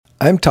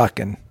I'm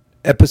Talking,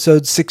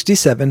 episode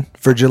 67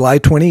 for July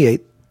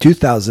 28,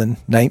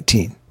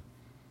 2019.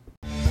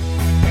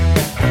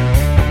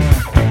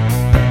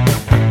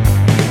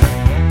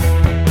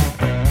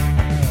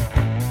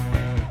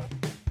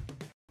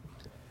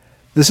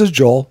 This is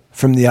Joel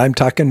from the I'm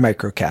Talking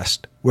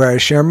Microcast, where I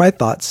share my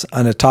thoughts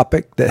on a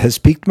topic that has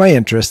piqued my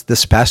interest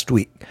this past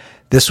week.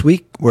 This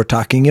week, we're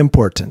talking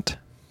important.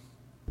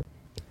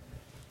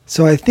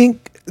 So I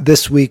think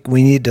this week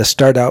we need to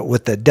start out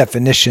with a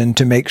definition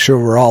to make sure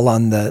we're all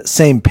on the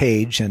same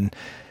page. And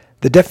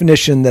the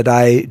definition that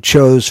I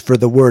chose for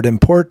the word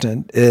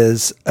important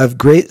is of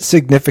great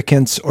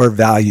significance or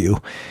value.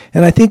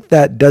 And I think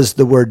that does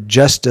the word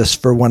justice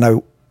for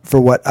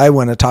what I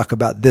want to talk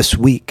about this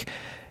week.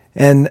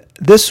 And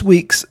this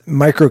week's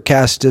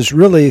microcast is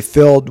really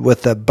filled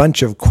with a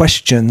bunch of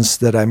questions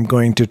that I'm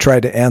going to try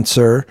to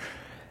answer,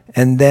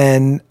 and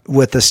then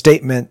with a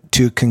statement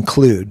to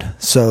conclude.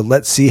 So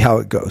let's see how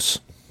it goes.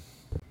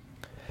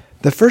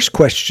 The first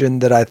question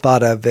that I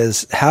thought of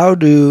is, how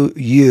do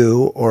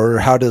you, or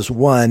how does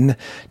one,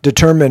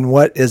 determine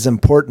what is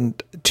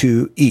important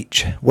to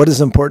each? What is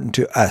important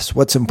to us?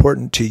 What's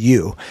important to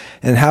you?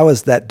 And how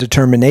is that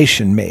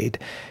determination made?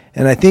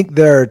 And I think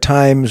there are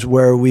times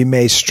where we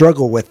may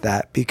struggle with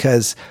that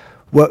because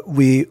what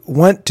we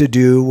want to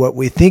do, what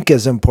we think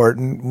is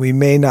important, we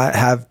may not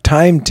have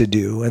time to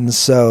do. And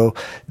so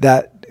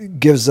that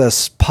gives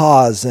us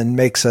pause and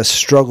makes us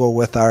struggle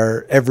with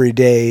our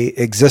everyday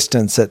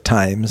existence at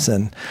times.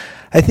 And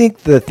I think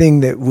the thing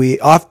that we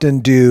often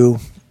do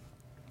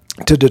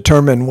to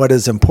determine what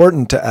is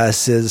important to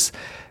us is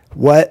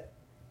what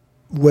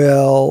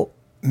will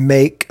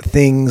make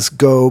things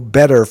go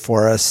better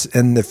for us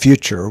in the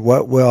future,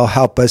 what will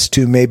help us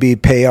to maybe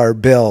pay our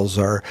bills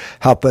or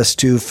help us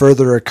to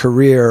further a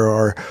career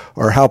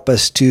or help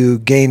us to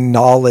gain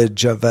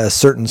knowledge of a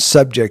certain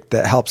subject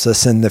that helps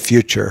us in the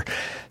future.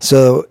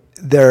 So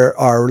there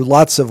are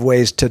lots of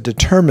ways to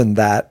determine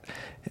that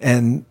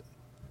and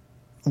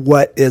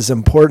what is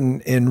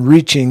important in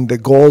reaching the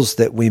goals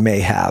that we may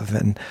have.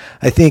 And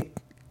I think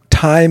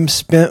time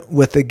spent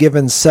with a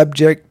given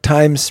subject,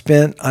 time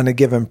spent on a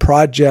given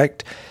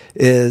project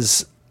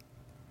is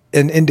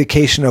an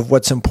indication of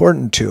what's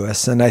important to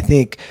us. And I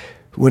think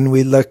when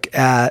we look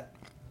at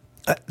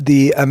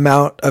the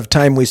amount of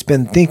time we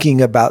spend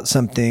thinking about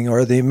something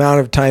or the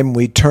amount of time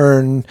we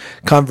turn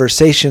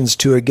conversations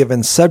to a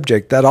given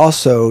subject, that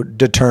also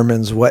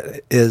determines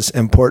what is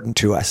important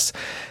to us.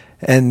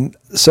 And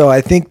so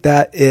I think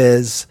that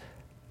is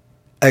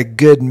a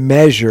good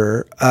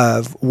measure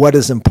of what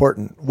is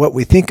important, what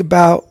we think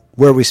about,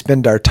 where we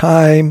spend our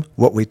time,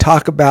 what we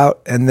talk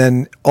about, and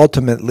then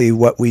ultimately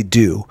what we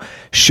do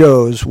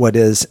shows what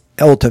is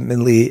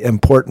ultimately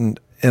important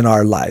in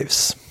our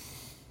lives.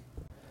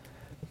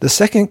 The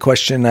second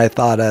question I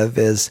thought of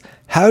is,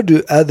 how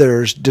do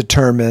others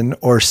determine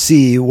or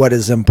see what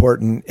is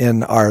important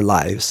in our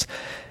lives?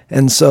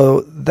 And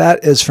so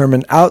that is from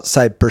an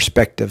outside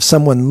perspective,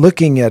 someone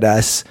looking at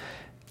us,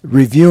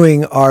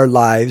 reviewing our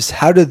lives.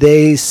 How do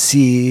they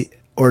see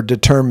or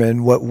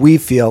determine what we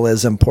feel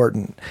is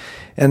important?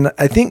 And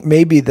I think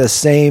maybe the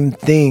same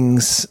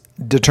things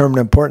determine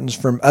importance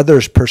from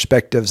others'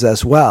 perspectives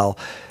as well.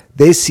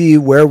 They see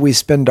where we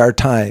spend our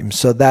time,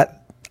 so that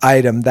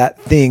item, that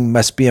thing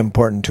must be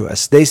important to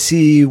us. They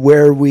see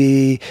where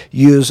we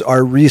use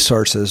our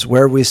resources,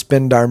 where we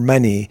spend our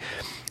money.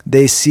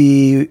 They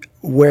see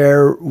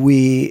where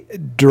we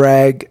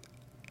drag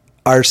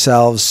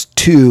ourselves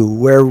to,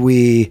 where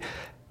we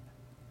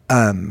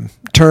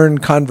turn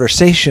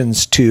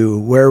conversations to,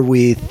 where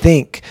we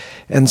think.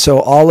 And so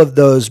all of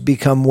those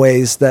become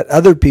ways that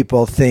other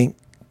people think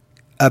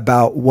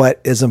about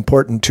what is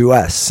important to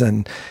us.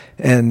 And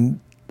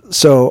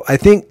so I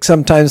think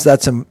sometimes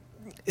that's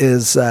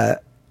is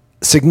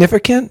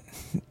significant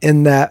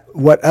in that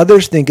what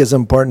others think is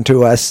important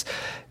to us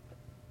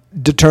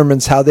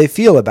determines how they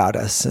feel about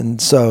us. And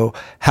so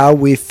how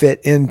we fit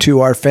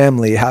into our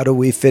family, how do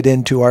we fit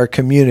into our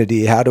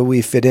community, how do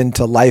we fit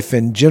into life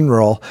in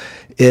general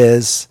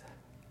is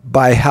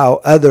by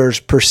how others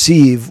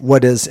perceive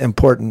what is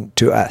important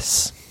to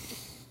us.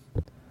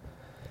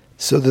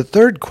 So the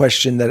third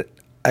question that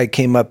I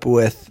came up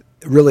with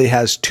really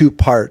has two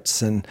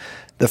parts. And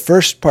the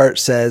first part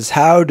says,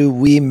 how do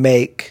we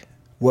make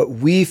what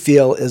we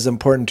feel is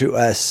important to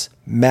us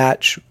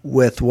match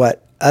with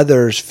what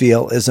others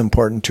feel is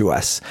important to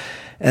us?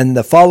 And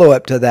the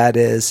follow-up to that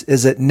is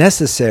it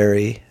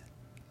necessary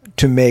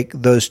to make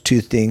those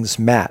two things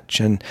match?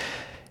 And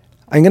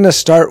I'm going to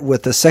start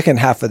with the second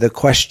half of the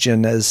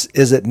question is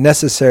it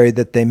necessary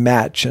that they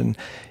match? And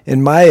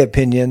in my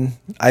opinion,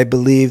 I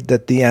believe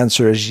that the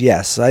answer is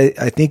yes. I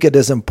think it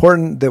is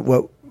important that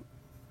what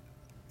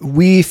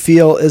we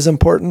feel is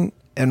important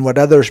and what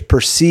others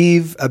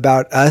perceive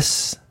about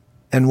us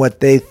and what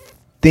they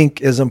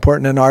think is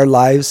important in our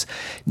lives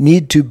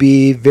need to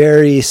be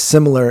very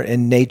similar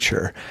in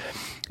nature.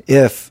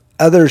 If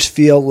others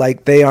feel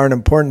like they aren't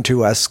important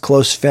to us,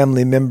 close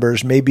family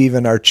members, maybe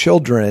even our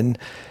children,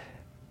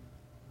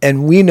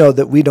 and we know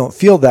that we don't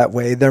feel that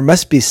way, there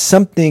must be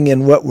something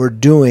in what we're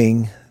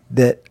doing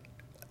that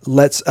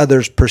lets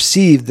others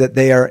perceive that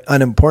they are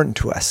unimportant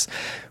to us.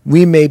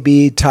 We may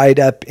be tied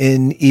up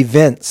in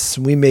events.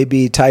 We may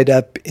be tied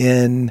up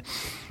in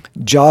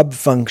job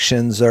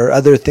functions or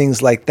other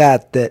things like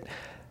that, that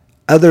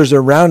others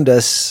around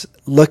us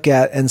look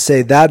at and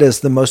say that is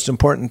the most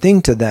important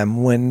thing to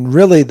them, when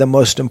really the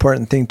most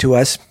important thing to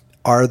us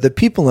are the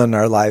people in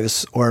our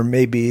lives, or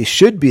maybe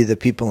should be the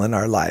people in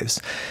our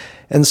lives.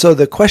 And so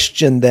the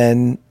question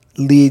then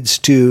leads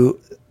to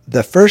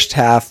the first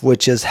half,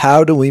 which is,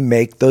 how do we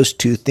make those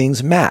two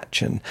things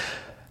match? And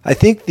I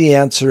think the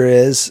answer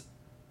is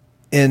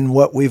in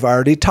what we've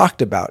already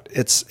talked about.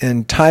 It's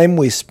in time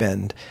we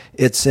spend.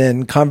 It's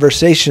in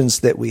conversations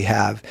that we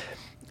have.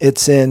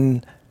 It's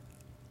in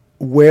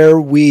where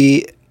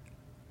we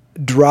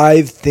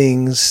drive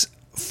things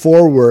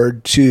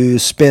forward to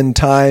spend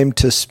time,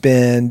 to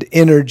spend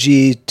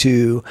energy,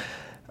 to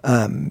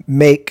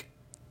make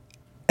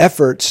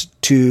efforts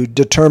to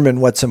determine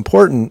what's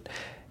important.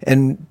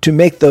 And to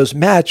make those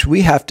match,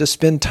 we have to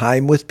spend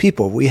time with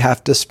people. We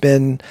have to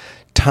spend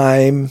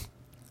time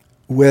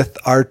with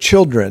our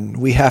children.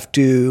 We have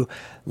to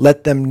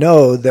let them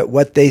know that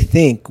what they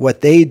think,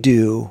 what they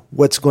do,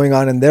 what's going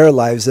on in their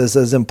lives is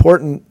as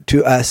important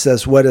to us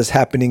as what is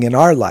happening in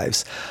our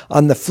lives.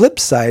 On the flip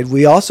side,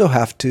 we also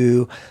have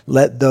to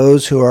let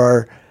those who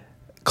are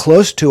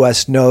close to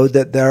us know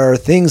that there are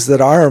things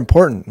that are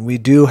important. We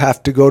do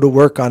have to go to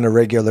work on a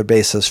regular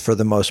basis for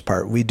the most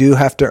part. We do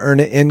have to earn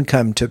an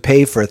income to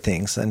pay for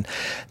things, and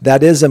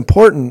that is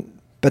important,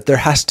 but there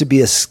has to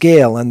be a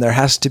scale, and there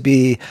has to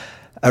be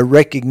a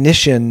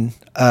recognition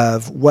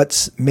of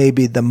what's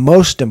maybe the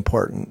most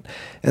important.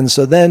 And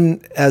so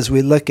then as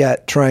we look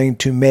at trying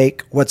to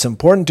make what's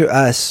important to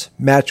us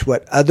match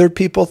what other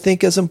people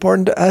think is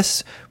important to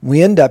us,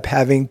 we end up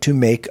having to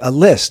make a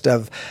list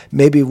of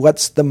maybe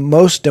what's the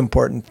most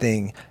important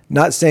thing.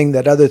 Not saying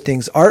that other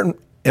things aren't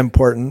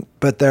important,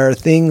 but there are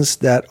things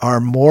that are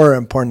more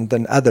important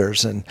than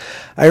others. And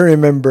I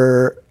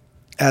remember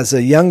as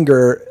a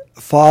younger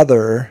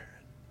father,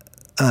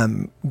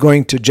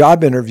 going to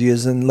job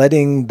interviews and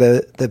letting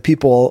the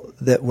people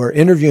that were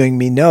interviewing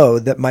me know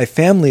that my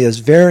family is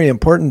very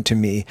important to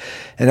me,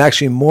 and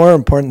actually more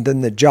important than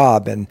the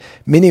job. And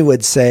many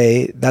would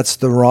say that's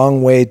the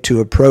wrong way to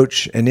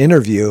approach an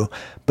interview,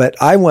 but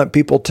I want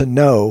people to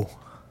know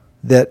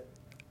that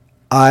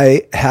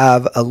I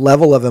have a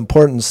level of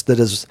importance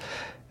that is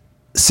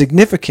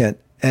significant,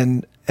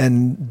 and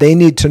they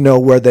need to know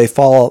where they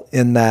fall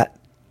in that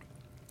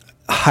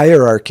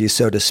hierarchy,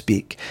 so to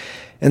speak.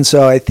 And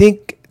so I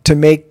think to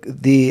make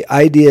the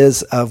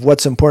ideas of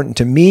what's important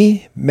to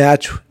me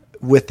match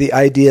with the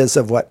ideas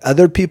of what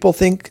other people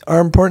think are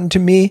important to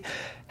me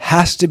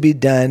has to be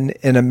done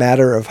in a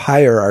matter of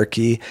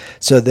hierarchy,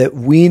 so that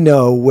we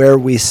know where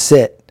we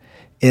sit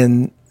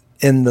in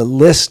the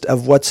list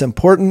of what's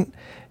important,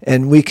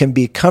 and we can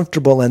be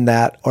comfortable in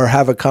that, or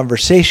have a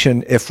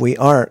conversation if we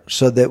aren't,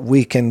 so that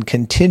we can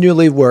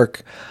continually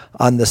work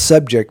on the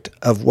subject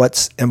of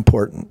what's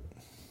important.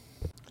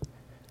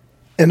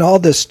 And all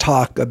this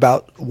talk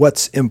about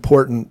what's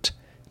important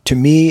to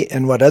me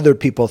and what other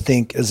people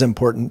think is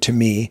important to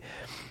me,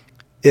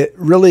 it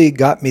really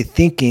got me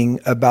thinking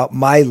about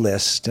my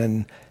list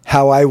and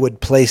how I would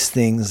place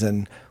things,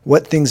 and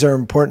what things are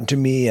important to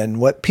me, and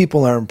what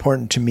people are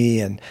important to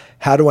me, and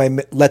how do I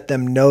let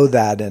them know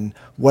that, and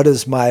what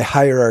does my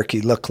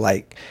hierarchy look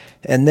like.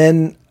 And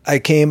then I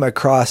came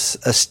across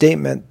a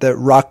statement that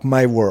rocked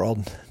my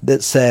world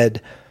that said,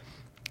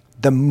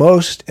 the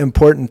most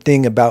important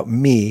thing about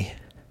me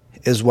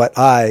is what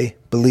I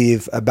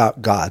believe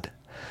about God.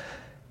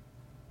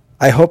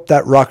 I hope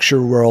that rocks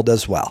your world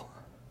as well.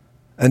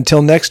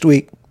 Until next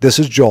week, this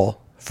is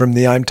Joel from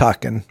the I'm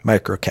Talking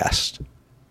Microcast.